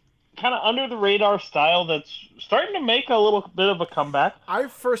kind of under the radar style that's starting to make a little bit of a comeback. I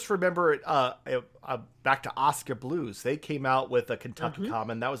first remember it back to Oscar Blues. They came out with a Kentucky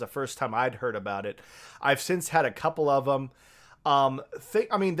Common. That was the first time I'd heard about it. I've since had a couple of them. They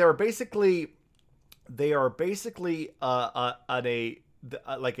are basically like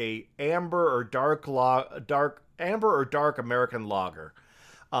a amber or dark American lager.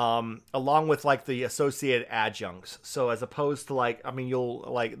 Along with like the associated adjuncts. So as opposed to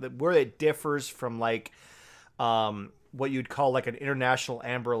where it differs from like what you'd call like an international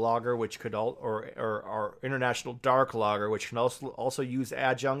amber lager, which could or international dark lager, which can also use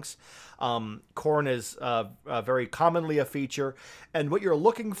adjuncts. Corn is very commonly a feature, and what you're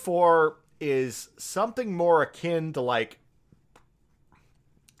looking for is something more akin to like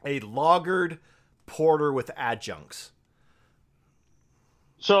a lagered porter with adjuncts.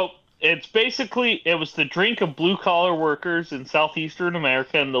 So it was the drink of blue-collar workers in southeastern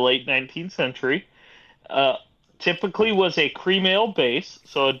America in the late 19th century. Typically was a cream ale base,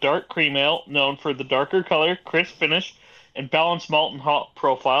 so a dark cream ale known for the darker color, crisp finish, and balanced malt and hop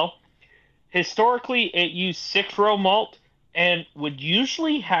profile. Historically, it used 6-row malt and would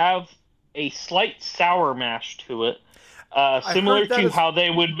usually have a slight sour mash to it, similar to how they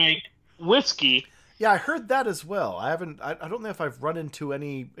would make whiskey. Yeah, I heard that as well. I don't know if I've run into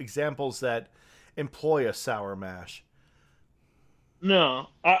any examples that employ a sour mash. No,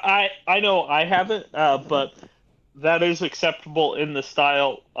 I know I haven't, but that is acceptable in the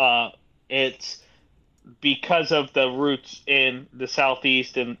style. It's because of the roots in the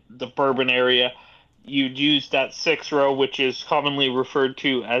Southeast and the bourbon area. You'd use that 6-row, which is commonly referred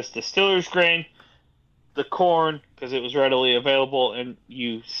to as distiller's grain, the corn, because it was readily available, and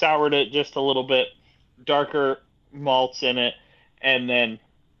you soured it just a little bit. Darker malts in it, and then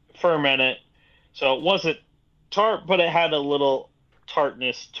ferment it. So it wasn't tart, but it had a little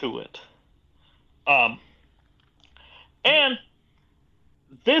tartness to it. And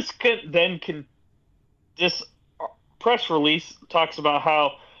this this press release talks about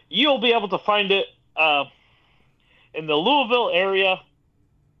how you'll be able to find it in the Louisville area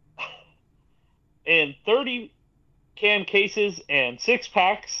in 30 can cases and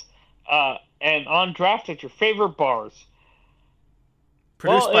 6-packs. And on draft at your favorite bars.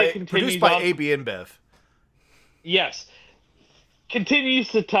 Produced by AB InBev. Yes. Continues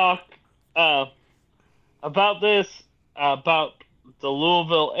to talk about this, about the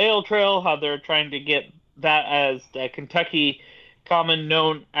Louisville Ale Trail, how they're trying to get that as the Kentucky Common,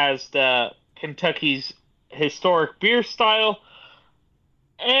 known as the Kentucky's historic beer style.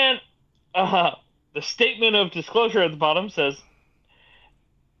 And the statement of disclosure at the bottom says,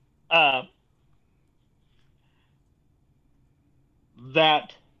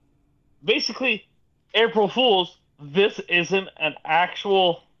 that basically April Fools, this isn't an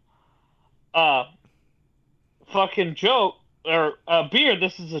actual fucking joke or a beer,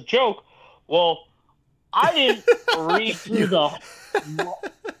 this is a joke. Well, I didn't read through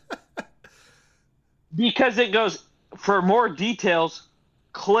because it goes, for more details,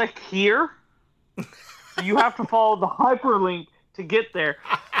 click here. You have to follow the hyperlink to get there.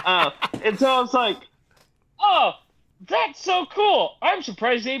 And so I was like, oh, that's so cool. I'm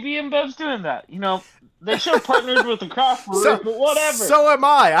surprised AB InBev's doing that. You know, they should have partnered with the craft brewery, but whatever. So am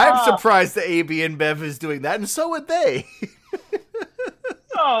I. I'm surprised that AB InBev is doing that, and so would they.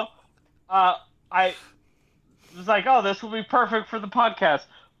 So, I was like, oh, this will be perfect for the podcast.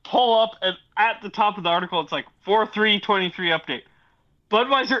 Pull up, and at the top of the article, it's like 4/3/23 update.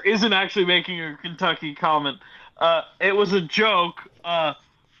 Budweiser isn't actually making a Kentucky Common. It was a joke,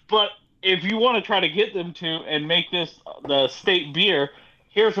 but if you want to try to get them to and make this the state beer,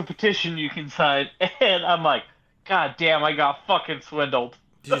 here's a petition you can sign. And I'm like, God damn, I got fucking swindled.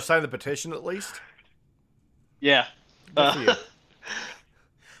 Did you sign the petition at least? Yeah. Good for you.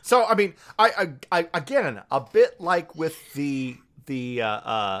 So, I mean, I again, a bit like with the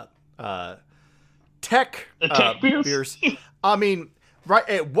tech beers. I mean, right,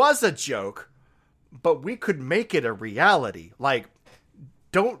 it was a joke, but we could make it a reality. Like,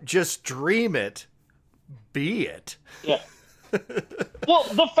 don't just dream it, be it. Yeah. Well,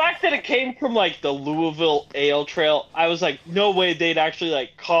 the fact that it came from, like, the Louisville Ale Trail, I was like, no way they'd actually,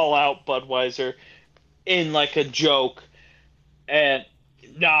 like, call out Budweiser in, like, a joke. And,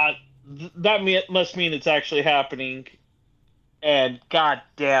 that must mean it's actually happening. And,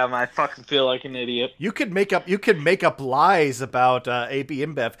 goddamn, I fucking feel like an idiot. You could make up lies about AB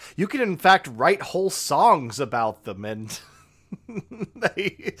InBev. You could, in fact, write whole songs about them, and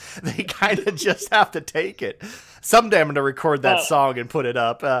they kind of just have to take it. Someday I'm going to record that song and put it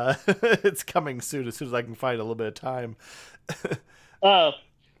up. It's coming soon, as soon as I can find a little bit of time.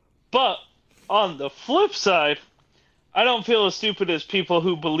 But on the flip side, I don't feel as stupid as people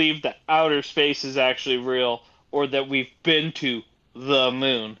who believe that outer space is actually real or that we've been to the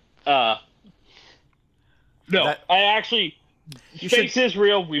moon. No, I actually... Space is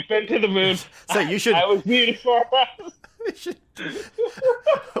real. We've been to the moon. So you should... I was muted for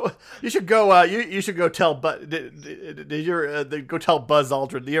You should go. You should go tell. Did you go tell Buzz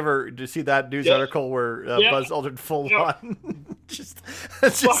Aldrin? Did you see that news article where Buzz Aldrin full on just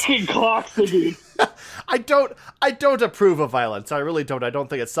fucking clocks the dude? I don't approve of violence. I really don't. I don't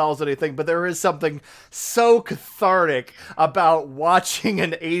think it solves anything. But there is something so cathartic about watching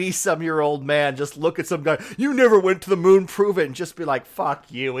an 80-some-year-old man just look at some guy. You never went to the moon. Prove it. And just be like, fuck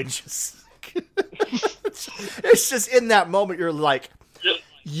you, and just. It's just in that moment you're like,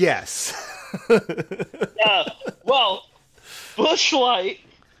 yes. Well, Busch Light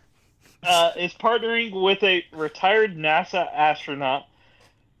is partnering with a retired NASA astronaut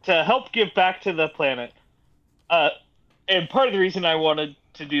to help give back to the planet. And part of the reason I wanted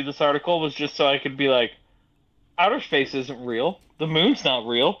to do this article was just so I could be like, outer space isn't real. The moon's not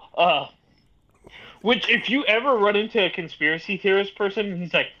real. Which, if you ever run into a conspiracy theorist person,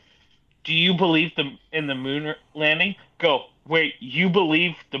 he's like, do you believe in the moon landing? Go, wait, you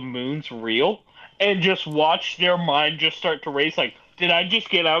believe the moon's real? And just watch their mind just start to race like, did I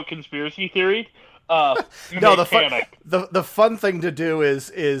just get out conspiracy theory? No, the fun thing to do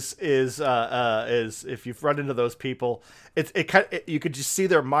is if you've run into those people, you could just see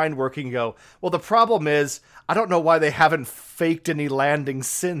their mind working and go, well, the problem is, I don't know why they haven't faked any landings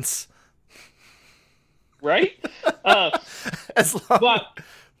since. Right? As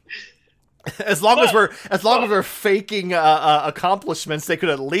long as we're faking accomplishments, they could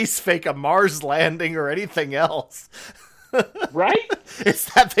at least fake a Mars landing or anything else. Right?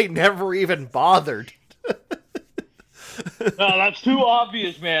 It's that they never even bothered. No, that's too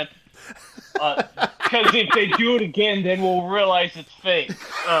obvious, man. Because if they do it again, then we'll realize it's fake.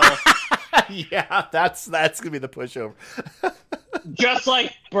 Yeah, that's gonna be the pushover. Just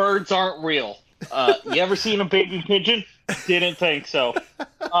like birds aren't real. You ever seen a baby pigeon? Didn't think so.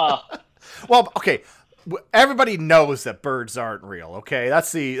 Well, okay. Everybody knows that birds aren't real. Okay,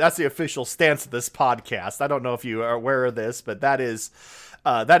 that's the official stance of this podcast. I don't know if you are aware of this, but that is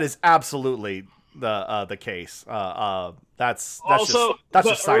absolutely the case. That's also just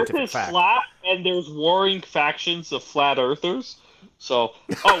the scientific Earth is fact. flat, and there's warring factions of flat earthers. So,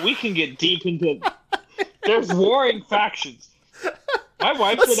 we can get deep into. There's warring factions. My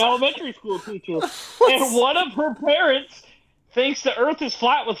wife's an elementary school teacher, and one of her parents thinks the Earth is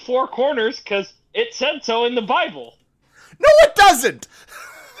flat with four corners because it said so in the Bible. No, it doesn't.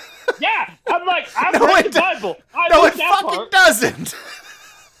 Yeah, I'm like, I've read the Bible. It fucking doesn't.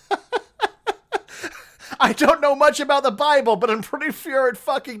 I don't know much about the Bible, but I'm pretty sure it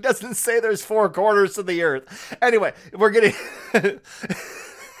fucking doesn't say there's four corners to the Earth. Anyway, we're getting.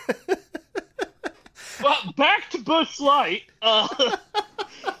 Well, back to Busch Light. I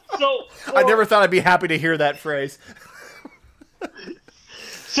never thought I'd be happy to hear that phrase.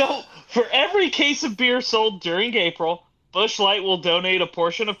 So, for every case of beer sold during April, Busch Light will donate a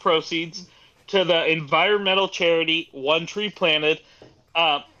portion of proceeds to the environmental charity One Tree Planted,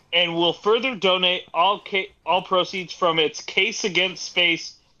 and will further donate all proceeds from its Case Against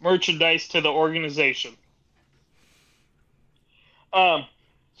Space merchandise to the organization.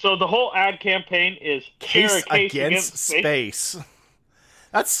 So the whole ad campaign is Case Against Space.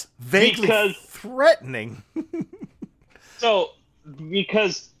 That's vaguely threatening. So,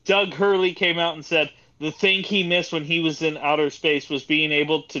 because Doug Hurley came out and said the thing he missed when he was in outer space was being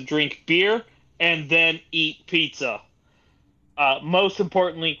able to drink beer and then eat pizza. Most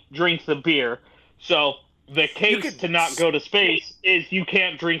importantly, drink the beer. So, the case to not go to space is you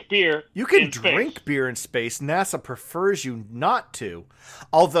can't drink beer. You can drink beer in space. NASA prefers you not to.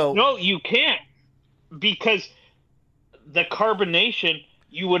 Although... No, you can't. Because the carbonation,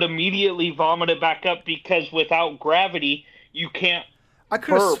 you would immediately vomit it back up because without gravity, you can't. I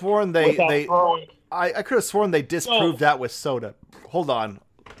could have sworn I could have sworn they disproved that with soda. Hold on.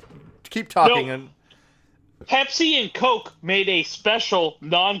 Keep talking. No. Pepsi and Coke made a special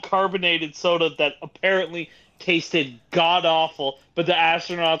non-carbonated soda that apparently tasted god-awful, but the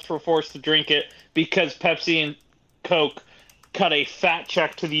astronauts were forced to drink it because Pepsi and Coke cut a fat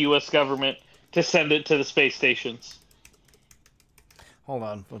check to the U.S. government to send it to the space stations. Hold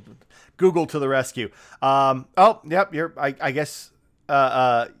on. Google to the rescue. Yep, I guess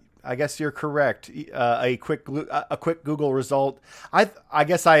I guess you're correct. A quick Google result. I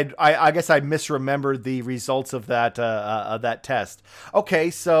guess I misremembered the results of that test.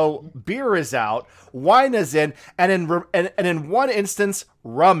 Okay, so beer is out, wine is in, and in one instance,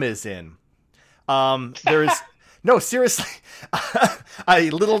 rum is in. There's no, seriously, a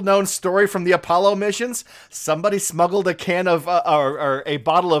little known story from the Apollo missions. Somebody smuggled a can of or a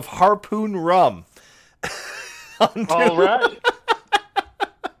bottle of Harpoon rum. All right.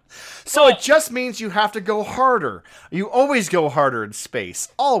 So it just means you have to go harder. You always go harder in space.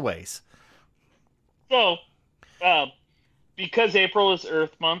 Always. So, because April is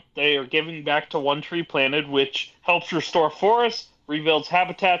Earth Month, they are giving back to One Tree Planted, which helps restore forests, rebuilds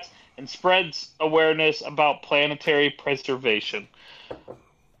habitats, and spreads awareness about planetary preservation.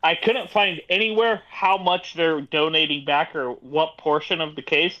 I couldn't find anywhere how much they're donating back or what portion of the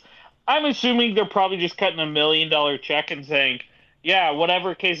case. I'm assuming they're probably just cutting $1 million check and saying, yeah,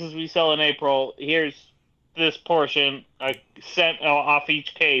 whatever cases we sell in April, here's this portion, a cent off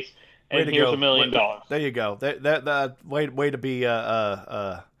each case, and here's $1 million. There you go. That way to be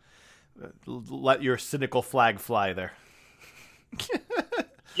let your cynical flag fly there.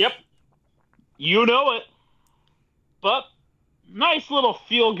 Yep. You know it. But nice little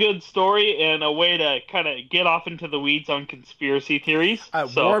feel-good story and a way to kind of get off into the weeds on conspiracy theories.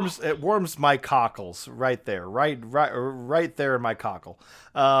 It warms my cockles right there, right there in my cockle.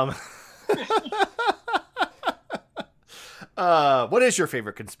 What is your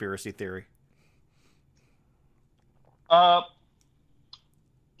favorite conspiracy theory?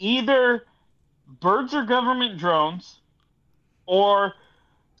 Either birds are government drones or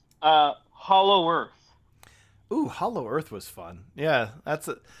Hollow Earth. Ooh, Hollow Earth was fun. Yeah, that's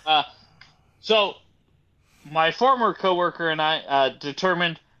it. So, my former coworker and I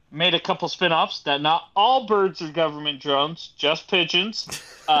made a couple spin-offs that not all birds are government drones, just pigeons,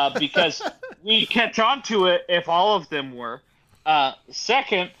 because we catch on to it if all of them were.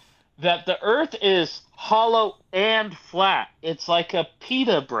 Second, that the Earth is hollow and flat. It's like a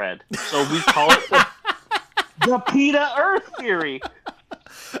pita bread, so we call it the pita Earth theory.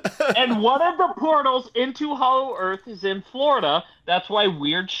 And one of the portals into Hollow Earth is in Florida. That's why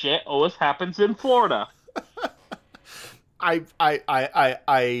weird shit always happens in Florida. I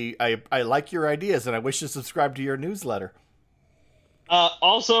like your ideas, and I wish to subscribe to your newsletter.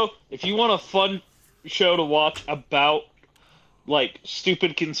 Also, if you want a fun show to watch about like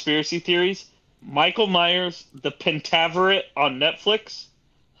stupid conspiracy theories, Michael Myers, The Pentaveret on Netflix,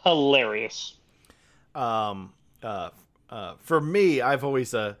 hilarious. For me, I've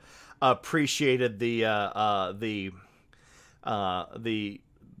always appreciated the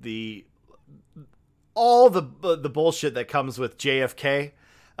all the bullshit that comes with JFK.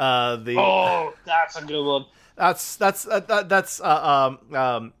 That's a good one. That's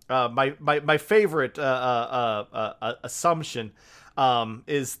my favorite assumption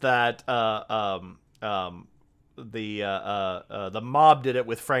is that the mob did it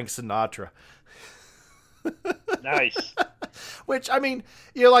with Frank Sinatra. Nice. Which, I mean,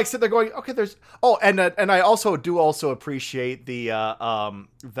 you're like sitting there going, okay, there's and I also appreciate the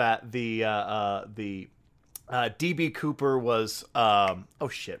DB Cooper was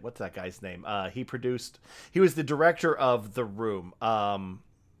what's that guy's name? He was the director of The Room. Tommy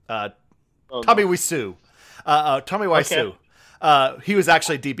Wiseau. Tommy Wiseau. Okay. He was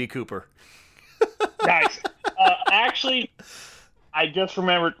actually DB Cooper. Nice. Actually, I just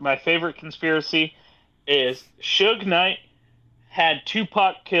remembered my favorite conspiracy is Suge Knight had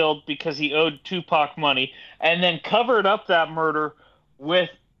Tupac killed because he owed Tupac money, and then covered up that murder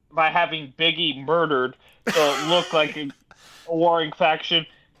by having Biggie murdered, so it looked like a warring faction.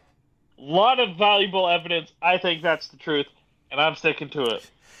 A lot of valuable evidence. I think that's the truth, and I'm sticking to it.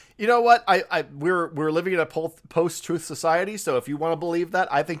 You know what? We're living in a post-truth society, so if you want to believe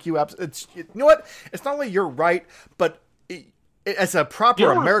that, I think you know what? It's not only you're right, but as a proper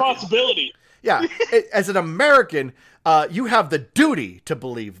your American responsibility. Yeah, as an American, you have the duty to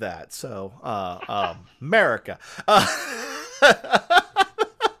believe that. So, America.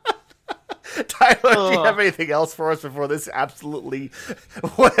 Tyler, do you have anything else for us before this absolutely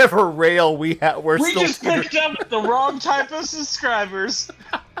whatever rail we're still? We just picked up the wrong type of subscribers.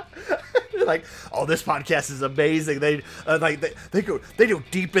 Like, oh, this podcast is amazing. They go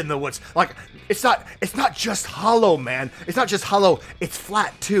deep in the woods. Like, it's not just hollow, man. It's not just hollow. It's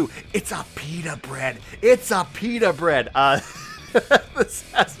flat too. It's a pita bread. It's a pita bread.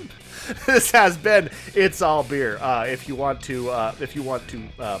 This has been It's All Beer. If you want to,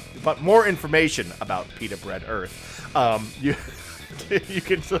 but more information about Pita Bread Earth, you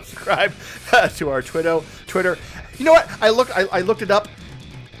can subscribe to our Twitter. You know what? I looked it up.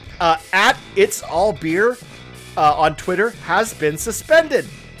 at It's All Beer on Twitter has been suspended.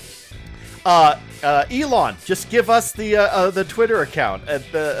 Elon, just give us the Twitter account at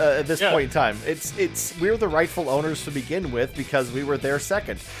this point in time. We're the rightful owners to begin with because we were there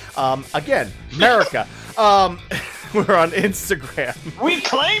second. Again, America. We're on Instagram. We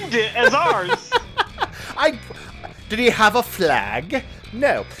claimed it as ours. Did he have a flag?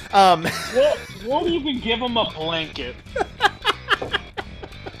 No. We'll even give him a blanket.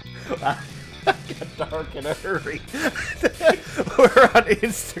 Got dark in a hurry. We're on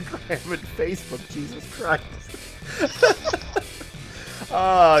Instagram and Facebook. Jesus Christ.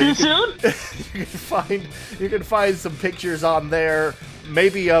 Too soon? You can find some pictures on there,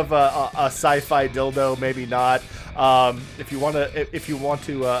 maybe of a sci-fi dildo, maybe not. If you want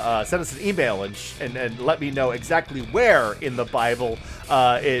to send us an email and let me know exactly where in the Bible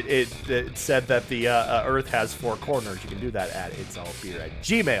it said that the Earth has four corners, you can do that at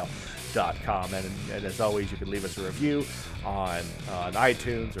itsallbeer@gmail.com. And as always, you can leave us a review on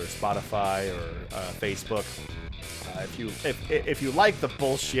iTunes or Spotify or Facebook. If you like the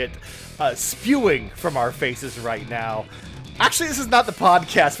bullshit spewing from our faces right now. Actually, this is not the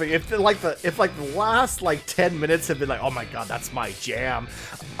podcast, but if the last 10 minutes have been like, oh my god, that's my jam.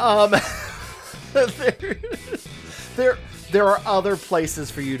 There are other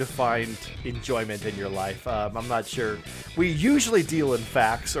places for you to find enjoyment in your life. I'm not sure. We usually deal in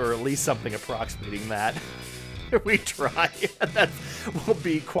facts, or at least something approximating that. We try. That will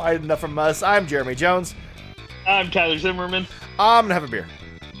be quiet enough from us. I'm Jeremy Jones. I'm Tyler Zimmerman. I'm gonna have a beer.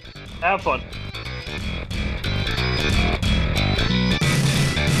 Have fun.